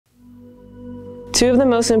Two of the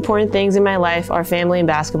most important things in my life are family and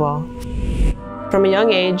basketball. From a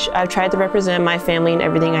young age, I've tried to represent my family in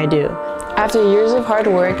everything I do. After years of hard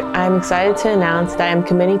work, I'm excited to announce that I'm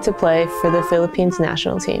committing to play for the Philippines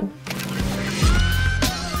national team.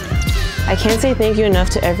 I can't say thank you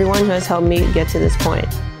enough to everyone who has helped me get to this point.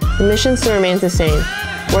 The mission still remains the same: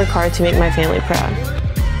 work hard to make my family proud.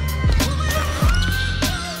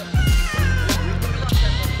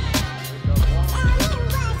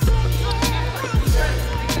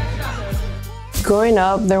 Growing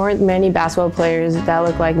up, there weren't many basketball players that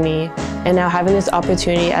looked like me, and now having this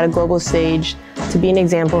opportunity at a global stage to be an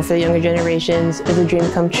example for the younger generations is a dream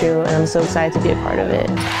come true, and I'm so excited to be a part of it.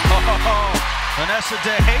 Vanessa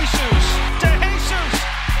gives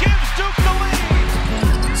Duke the lead.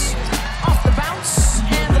 Off the bounce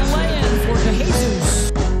and the lay-in for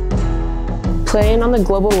Jesus. Playing on the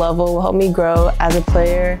global level will help me grow as a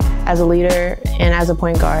player, as a leader, and as a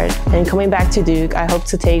point guard. And coming back to Duke, I hope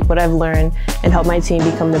to take what I've learned and help my team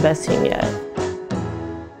become the best team yet.